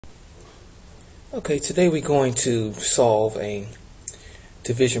Okay, today we're going to solve a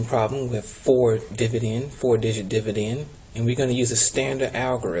division problem with four digit dividend, and we're going to use a standard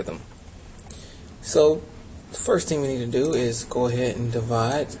algorithm. So the first thing we need to do is go ahead and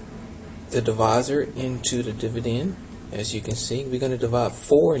divide the divisor into the dividend. As you can see, we're going to divide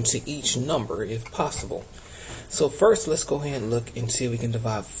 4 into each number if possible. So first, let's go ahead and look and see if we can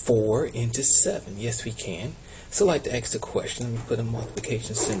divide 4 into 7. Yes, we can. So I'd like to ask the question. Let me put a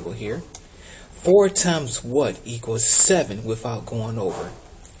multiplication symbol here. 4 times what equals 7 without going over?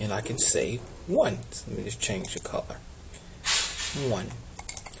 And I can say 1. So let me just change the color. 1.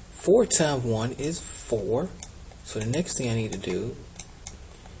 4 times 1 is 4. So the next thing I need to do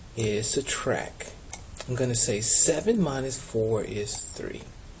is subtract. I'm going to say 7 minus 4 is 3.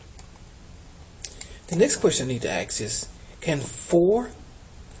 The next question I need to ask is, can 4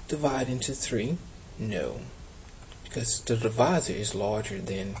 divide into 3? No, because the divisor is larger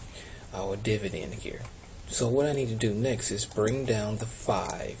than our dividend here. So what I need to do next is bring down the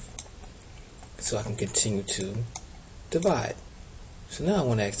 5 so I can continue to divide. So now I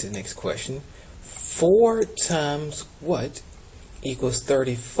want to ask the next question. 4 times what equals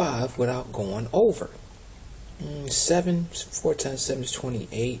 35 without going over? 4 times 7 is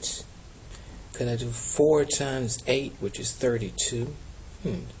 28. Can I do 4 times 8, which is 32?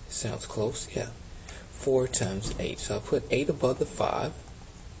 Sounds close. Yeah. 4 times 8. So I'll put 8 above the 5.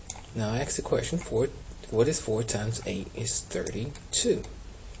 Now I ask the question, what is 4 times 8 is 32.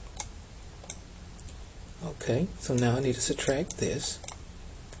 Okay, so now I need to subtract this.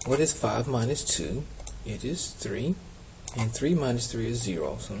 What is 5 minus 2? It is 3. And 3 minus 3 is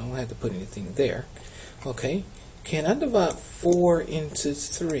 0. So I don't have to put anything there. Okay, can I divide 4 into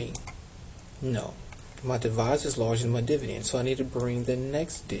 3? No. My divisor is larger than my dividend, so I need to bring the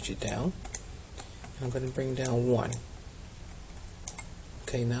next digit down. I'm going to bring down 1.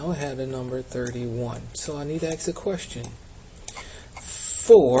 Okay, now I have the number 31. So I need to ask a question.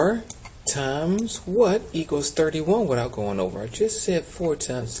 4 times what equals 31 without going over? I just said 4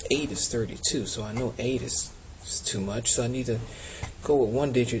 times 8 is 32, so I know 8 is too much. So I need to go with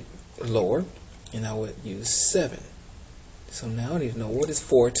one digit lower, and I would use 7. So now I need to know, what is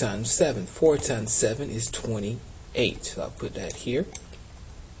 4 times 7? 4 times 7 is 28. So I'll put that here.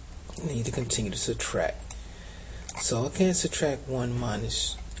 I need to continue to subtract. So I can't subtract 1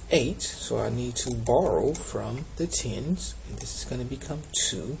 minus 8, so I need to borrow from the tens, and this is going to become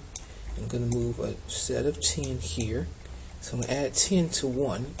 2. I'm going to move a set of 10 here, so I'm going to add 10 to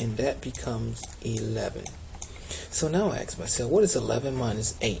 1, and that becomes 11. So now I ask myself, what is 11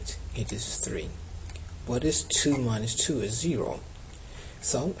 minus 8? It is 3. What is 2 minus 2 is 0.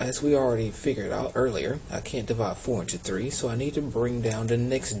 So, as we already figured out earlier, I can't divide 4 into 3, so I need to bring down the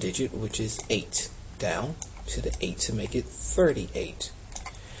next digit, which is 8, down to the 8 to make it 38.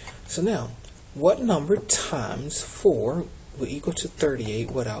 So now, what number times 4 will equal to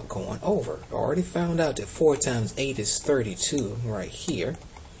 38 without going over? I already found out that 4 times 8 is 32 right here.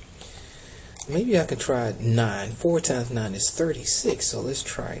 Maybe I could try 9. 4 times 9 is 36, so let's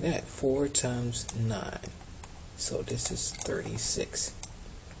try that. 4 times 9. So this is 36.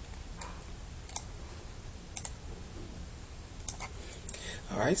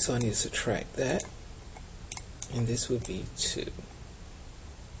 Alright, so I need to subtract that. And this would be 2.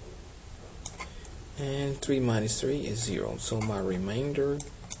 And 3 minus 3 is 0. So my remainder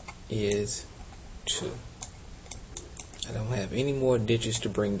is 2. I don't have any more digits to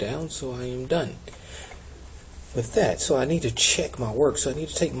bring down, so I am done with that. So I need to check my work. So I need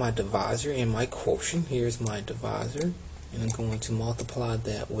to take my divisor and my quotient. Here's my divisor, and I'm going to multiply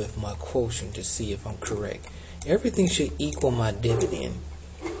that with my quotient to see if I'm correct. Everything should equal my dividend.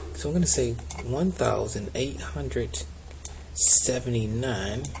 So I'm going to say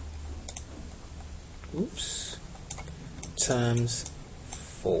 1,879 times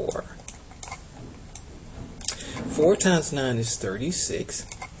 4. 4 times 9 is 36.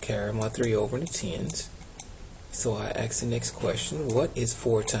 Carry my 3 over the tens. So I ask the next question. What is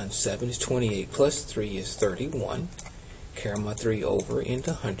 4 times 7 is 28 plus 3 is 31. Carry my 3 over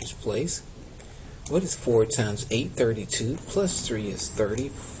into hundreds place. What is 4 times 8? 32 plus 3 is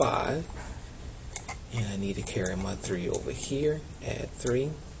 35. And I need to carry my 3 over here. Add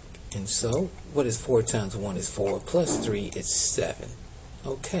 3. And so, what is 4 times 1 is 4 plus 3 is 7.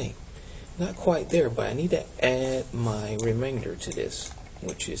 Okay. Not quite there, but I need to add my remainder to this,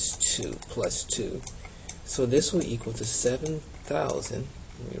 which is 2 plus 2. So this will equal to 7,000.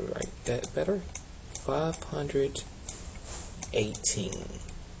 Let me write that better. 518.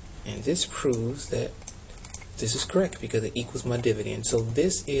 And this proves that this is correct because it equals my dividend. So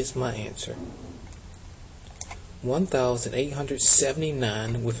this is my answer.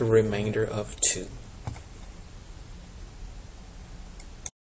 1,879 with a remainder of 2.